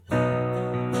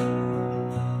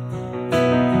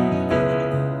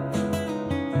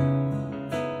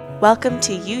Welcome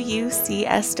to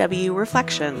UUCSW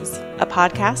Reflections, a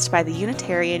podcast by the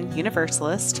Unitarian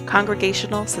Universalist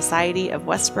Congregational Society of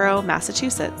Westborough,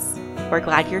 Massachusetts. We're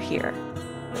glad you're here.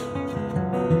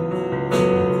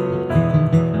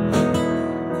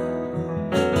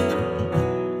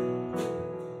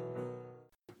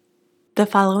 The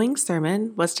following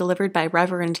sermon was delivered by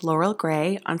Reverend Laurel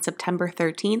Gray on September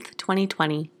 13th,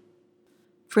 2020.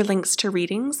 For links to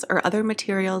readings or other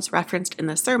materials referenced in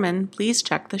the sermon, please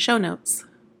check the show notes.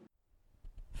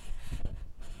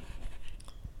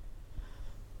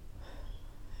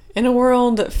 In a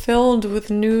world filled with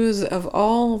news of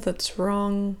all that's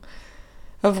wrong,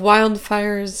 of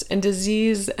wildfires and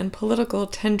disease and political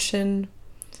tension,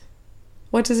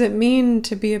 what does it mean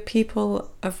to be a people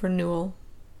of renewal?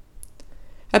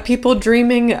 A people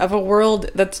dreaming of a world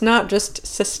that's not just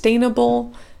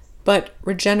sustainable, but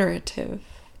regenerative.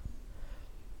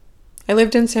 I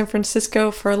lived in San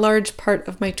Francisco for a large part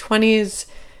of my 20s,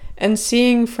 and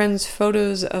seeing friends'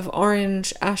 photos of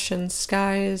orange, ashen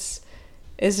skies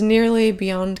is nearly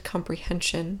beyond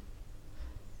comprehension.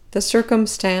 The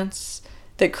circumstance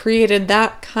that created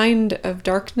that kind of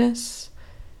darkness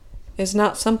is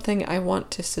not something I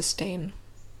want to sustain.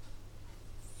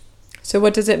 So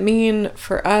what does it mean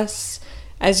for us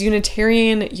as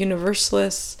Unitarian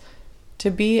Universalists to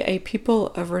be a people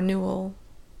of renewal?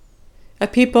 A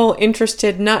people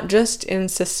interested not just in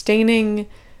sustaining,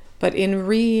 but in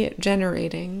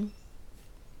regenerating.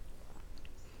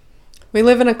 We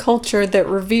live in a culture that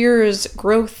reveres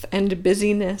growth and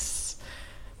busyness.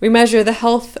 We measure the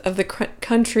health of the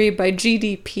country by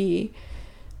GDP,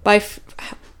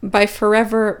 by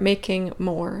forever making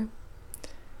more.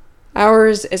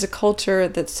 Ours is a culture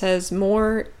that says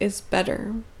more is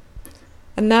better.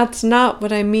 And that's not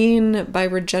what I mean by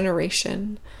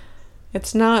regeneration.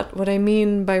 It's not what I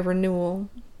mean by renewal.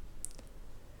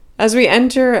 As we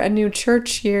enter a new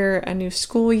church year, a new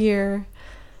school year,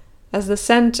 as the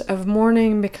scent of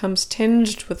morning becomes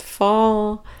tinged with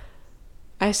fall,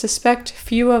 I suspect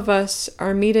few of us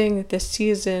are meeting this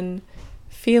season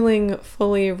feeling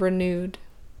fully renewed.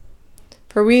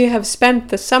 For we have spent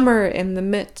the summer in the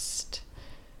midst,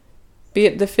 be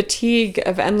it the fatigue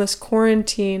of endless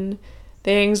quarantine,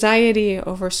 the anxiety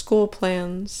over school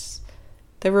plans,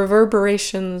 the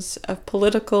reverberations of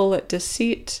political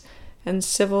deceit and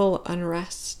civil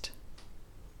unrest.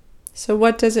 So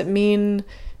what does it mean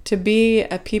to be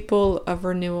a people of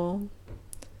renewal,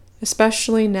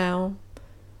 especially now,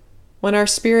 when our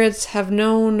spirits have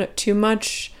known too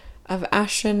much of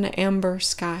ashen amber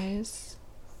skies?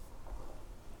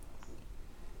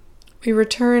 We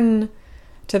return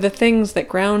to the things that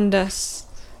ground us,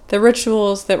 the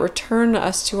rituals that return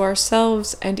us to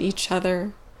ourselves and each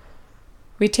other.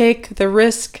 We take the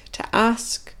risk to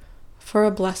ask for a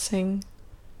blessing,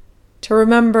 to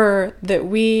remember that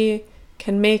we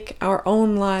can make our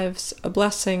own lives a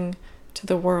blessing to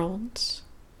the world.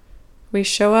 We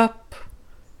show up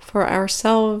for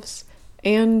ourselves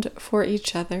and for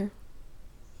each other.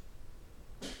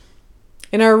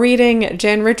 In our reading,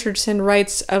 Jan Richardson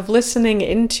writes of listening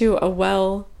into a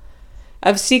well,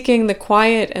 of seeking the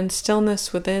quiet and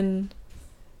stillness within,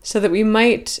 so that we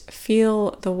might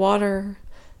feel the water,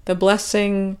 the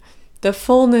blessing, the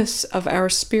fullness of our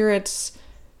spirits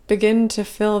begin to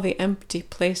fill the empty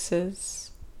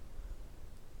places.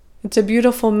 It's a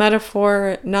beautiful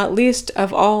metaphor, not least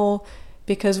of all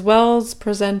because wells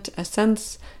present a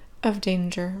sense of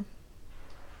danger.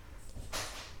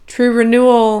 True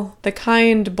renewal, the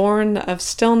kind born of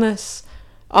stillness,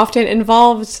 often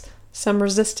involves some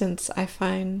resistance, I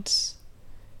find.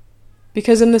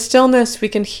 Because in the stillness we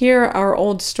can hear our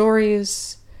old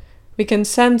stories. We can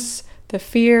sense the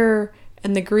fear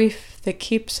and the grief that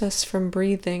keeps us from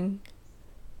breathing.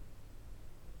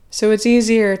 So it's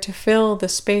easier to fill the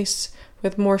space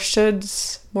with more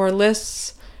shoulds, more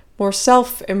lists, more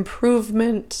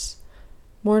self-improvement,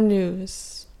 more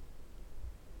news.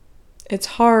 It's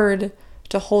hard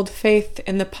to hold faith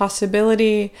in the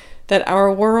possibility that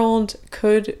our world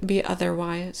could be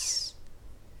otherwise.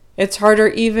 It's harder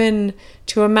even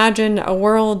to imagine a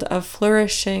world of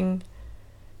flourishing,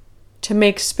 to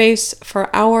make space for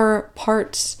our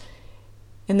parts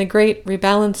in the great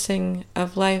rebalancing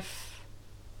of life,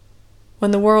 when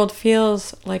the world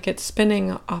feels like it's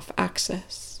spinning off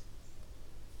axis.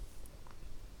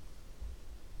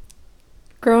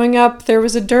 Growing up, there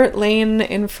was a dirt lane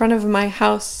in front of my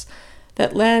house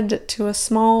that led to a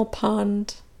small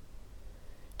pond.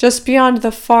 Just beyond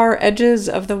the far edges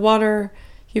of the water,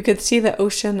 you could see the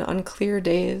ocean on clear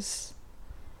days.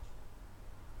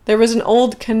 There was an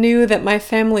old canoe that my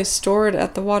family stored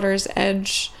at the water's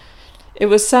edge. It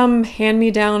was some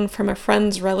hand-me-down from a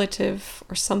friend's relative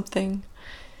or something.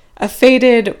 A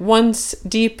faded, once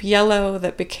deep yellow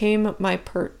that became my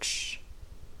perch.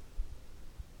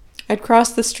 I'd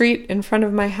cross the street in front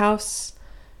of my house,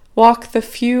 walk the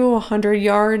few 100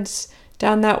 yards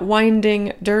down that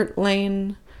winding dirt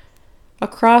lane,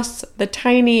 across the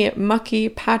tiny, mucky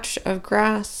patch of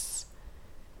grass,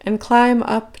 and climb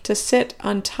up to sit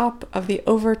on top of the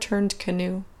overturned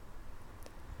canoe.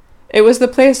 It was the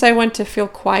place I went to feel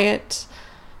quiet,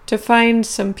 to find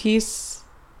some peace,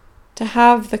 to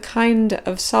have the kind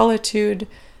of solitude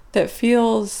that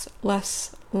feels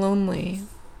less lonely.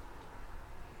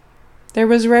 There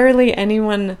was rarely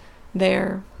anyone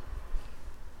there.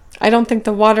 I don't think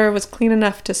the water was clean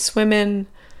enough to swim in.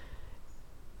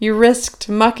 You risked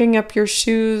mucking up your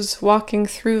shoes walking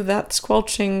through that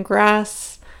squelching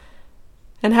grass,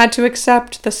 and had to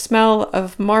accept the smell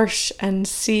of marsh and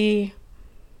sea.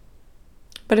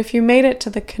 But if you made it to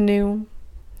the canoe,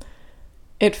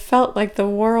 it felt like the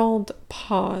world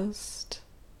paused.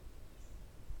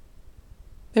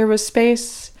 There was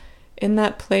space in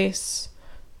that place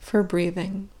for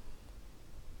breathing.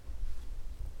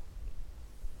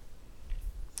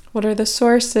 What are the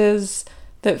sources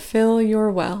that fill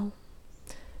your well,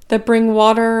 that bring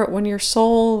water when your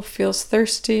soul feels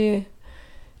thirsty?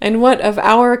 And what of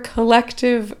our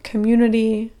collective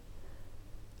community?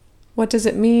 What does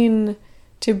it mean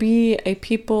to be a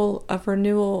people of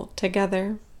renewal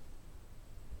together?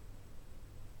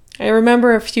 I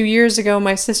remember a few years ago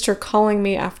my sister calling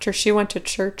me after she went to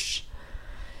church.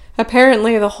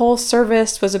 Apparently the whole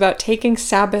service was about taking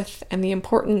Sabbath and the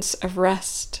importance of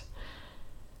rest.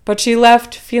 But she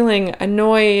left feeling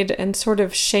annoyed and sort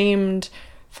of shamed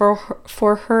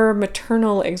for her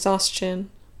maternal exhaustion.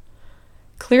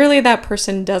 Clearly that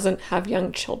person doesn't have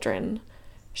young children,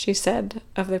 she said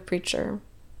of the preacher.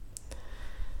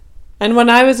 And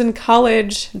when I was in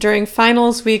college, during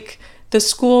finals week, the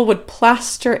school would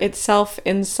plaster itself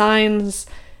in signs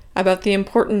about the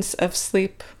importance of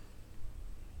sleep.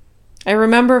 I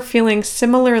remember feeling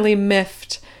similarly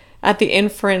miffed at the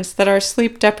inference that our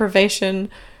sleep deprivation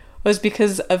was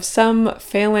because of some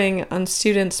failing on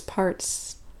students'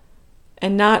 parts,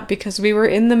 and not because we were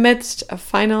in the midst of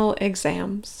final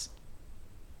exams.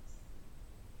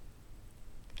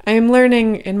 I am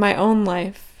learning in my own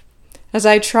life, as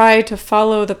I try to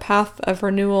follow the path of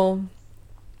renewal,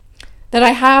 that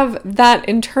I have that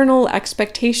internal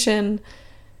expectation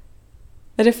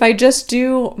that if I just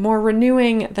do more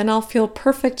renewing, then I'll feel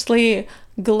perfectly,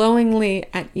 glowingly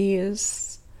at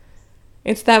ease.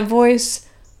 It's that voice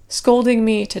scolding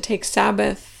me to take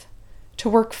Sabbath, to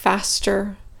work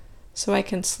faster so I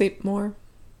can sleep more.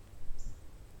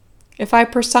 If I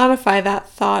personify that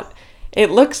thought,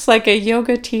 it looks like a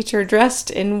yoga teacher dressed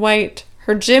in white,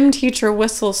 her gym teacher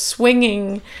whistle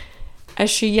swinging as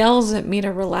she yells at me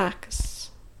to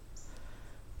relax.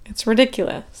 It's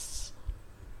ridiculous.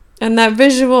 And that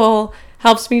visual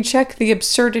helps me check the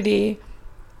absurdity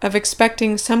of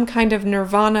expecting some kind of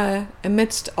nirvana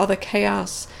amidst all the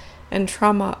chaos and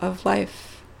trauma of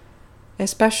life,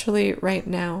 especially right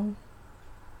now.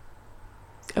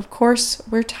 Of course,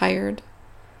 we're tired.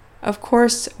 Of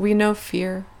course, we know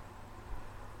fear.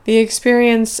 The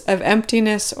experience of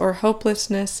emptiness or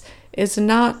hopelessness is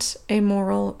not a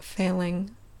moral failing,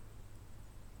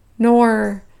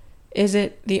 nor is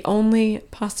it the only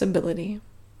possibility.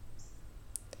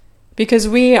 Because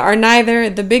we are neither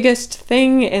the biggest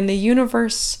thing in the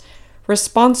universe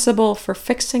responsible for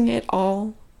fixing it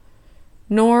all,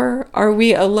 nor are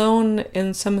we alone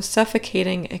in some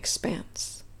suffocating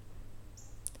expanse.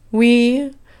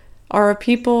 We are a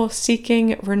people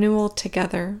seeking renewal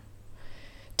together,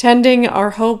 tending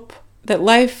our hope that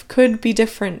life could be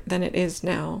different than it is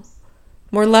now,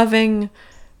 more loving,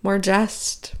 more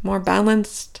just, more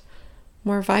balanced,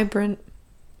 more vibrant.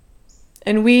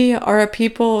 And we are a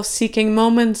people seeking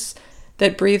moments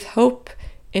that breathe hope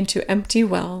into empty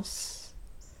wells,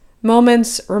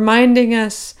 moments reminding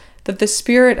us that the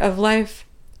spirit of life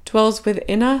dwells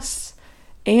within us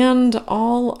and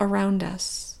all around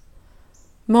us,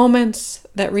 moments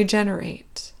that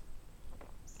regenerate.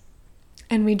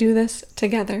 And we do this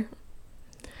together.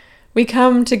 We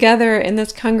come together in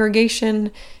this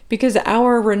congregation because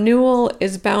our renewal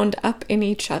is bound up in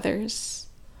each other's.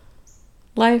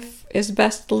 Life is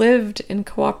best lived in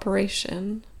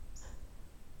cooperation.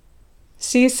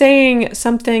 See, saying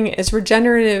something is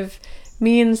regenerative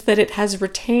means that it has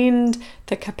retained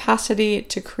the capacity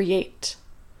to create,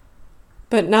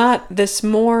 but not this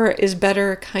more is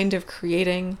better kind of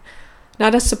creating,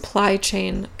 not a supply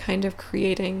chain kind of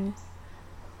creating.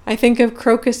 I think of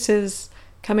crocuses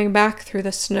coming back through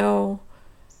the snow,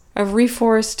 of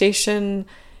reforestation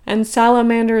and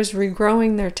salamanders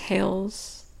regrowing their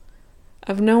tails,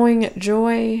 of knowing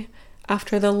joy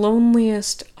after the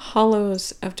loneliest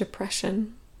hollows of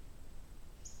depression.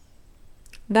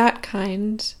 That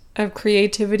kind of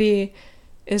creativity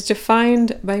is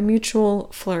defined by mutual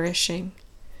flourishing,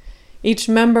 each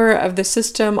member of the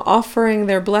system offering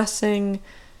their blessing,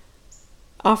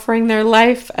 offering their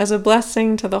life as a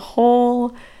blessing to the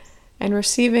whole, and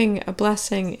receiving a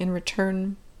blessing in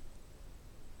return.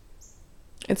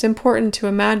 It's important to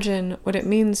imagine what it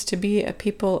means to be a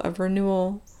people of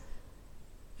renewal,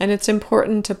 and it's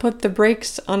important to put the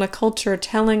brakes on a culture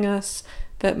telling us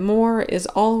that more is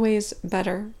always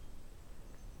better.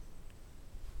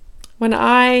 When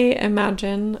I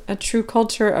imagine a true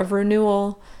culture of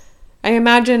renewal, I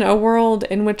imagine a world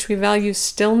in which we value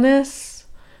stillness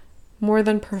more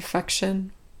than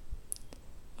perfection.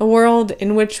 A world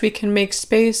in which we can make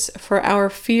space for our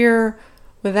fear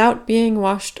without being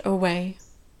washed away.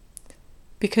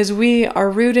 Because we are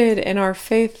rooted in our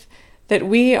faith that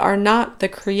we are not the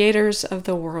creators of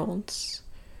the worlds.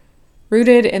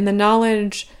 Rooted in the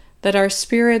knowledge that our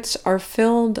spirits are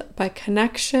filled by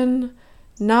connection,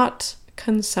 not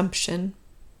consumption.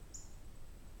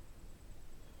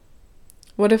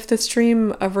 What if the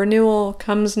stream of renewal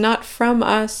comes not from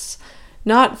us,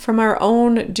 not from our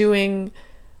own doing,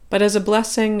 but as a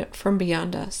blessing from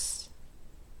beyond us?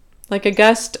 Like a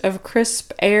gust of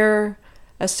crisp air,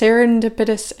 a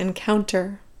serendipitous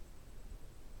encounter.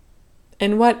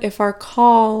 And what if our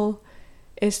call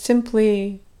is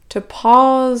simply to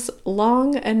pause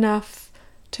long enough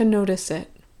to notice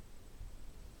it?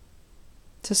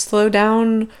 To slow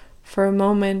down for a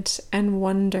moment and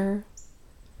wonder,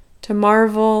 to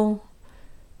marvel,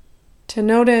 to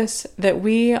notice that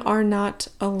we are not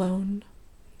alone,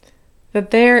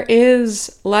 that there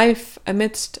is life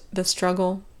amidst the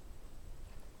struggle.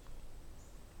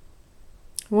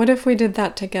 What if we did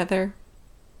that together?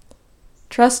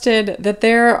 Trusted that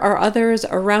there are others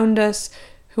around us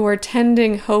who are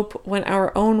tending hope when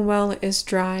our own well is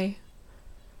dry,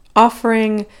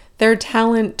 offering their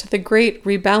talent to the great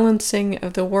rebalancing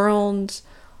of the world,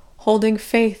 holding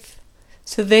faith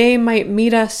so they might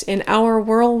meet us in our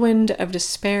whirlwind of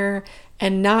despair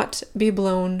and not be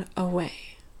blown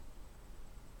away.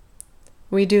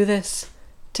 We do this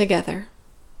together.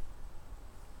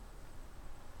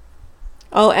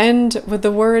 I'll end with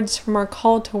the words from our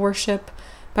call to worship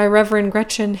by Reverend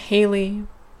Gretchen Haley.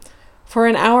 For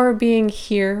in our being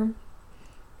here,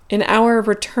 in our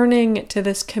returning to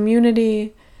this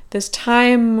community, this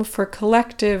time for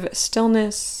collective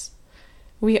stillness,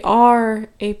 we are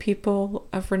a people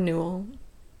of renewal.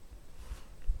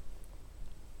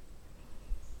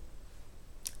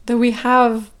 Though we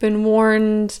have been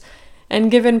warned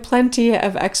and given plenty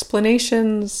of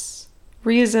explanations,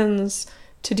 reasons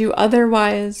to do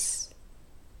otherwise,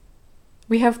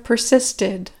 we have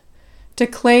persisted to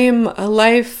claim a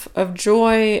life of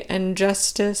joy and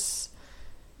justice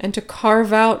and to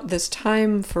carve out this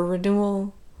time for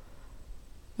renewal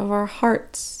of our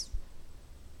hearts,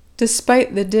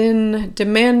 despite the din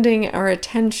demanding our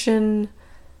attention,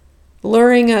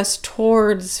 luring us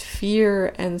towards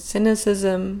fear and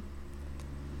cynicism.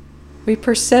 We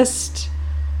persist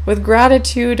with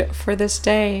gratitude for this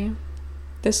day,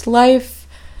 this life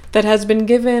that has been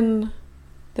given,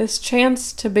 this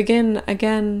chance to begin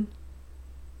again.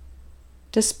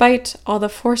 Despite all the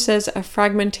forces of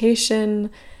fragmentation,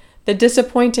 the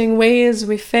disappointing ways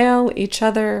we fail each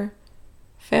other,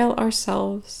 fail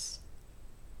ourselves.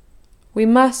 We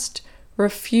must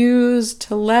refuse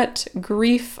to let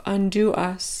grief undo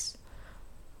us,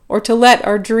 or to let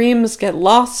our dreams get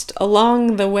lost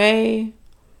along the way.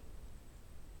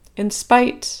 In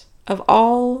spite of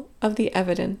all of the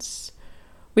evidence,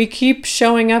 we keep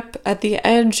showing up at the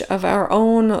edge of our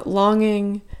own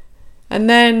longing, and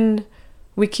then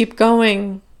we keep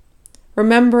going,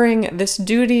 remembering this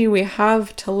duty we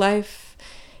have to life,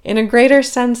 in a greater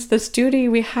sense, this duty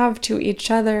we have to each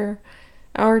other,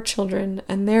 our children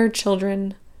and their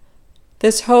children,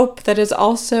 this hope that is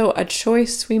also a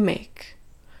choice we make,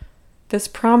 this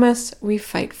promise we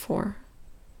fight for,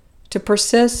 to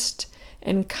persist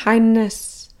in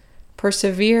kindness,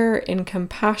 persevere in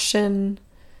compassion,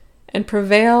 and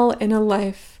prevail in a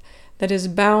life that is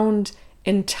bound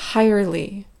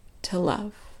entirely to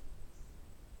love.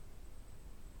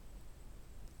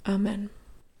 Amen.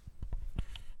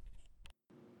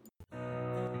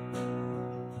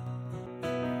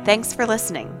 Thanks for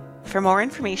listening. For more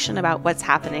information about what's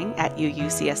happening at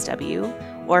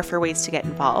UUCSW or for ways to get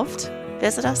involved,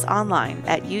 visit us online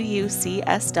at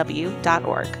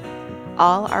uucsw.org.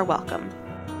 All are welcome.